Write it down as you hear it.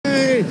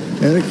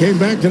high, and it came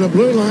back to the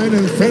blue line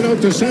and fed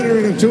out to center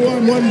in a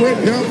 2-on-1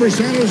 breakdown for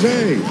San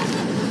Jose.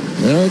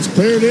 Now it's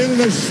cleared in,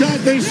 and a shot,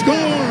 they score!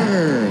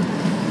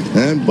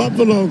 And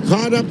Buffalo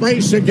caught up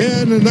ice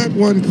again, and that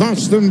one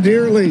cost them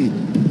dearly,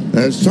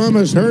 as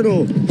Tomas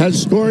Hertl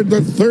has scored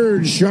the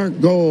third Shark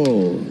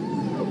goal.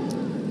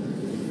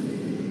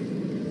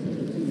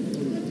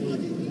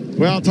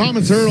 Well,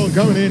 Tomas Hertl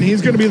coming in,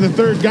 he's going to be the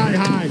third guy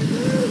high.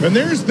 And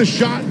there's the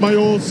shot by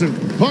Olsen.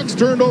 Puck's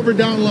turned over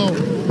down low.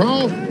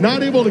 Prowl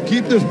not able to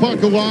keep this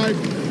puck alive.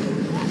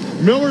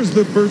 Miller's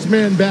the first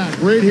man back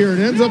right here. It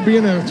ends up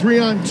being a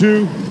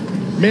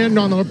 3-on-2. Man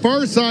on the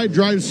far side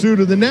drives through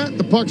to the net.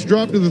 The puck's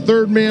dropped to the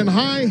third man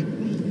high.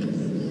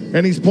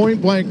 And he's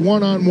point blank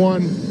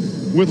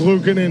 1-on-1 with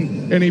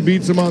Luukkonen, and he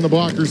beats him on the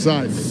blocker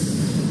side.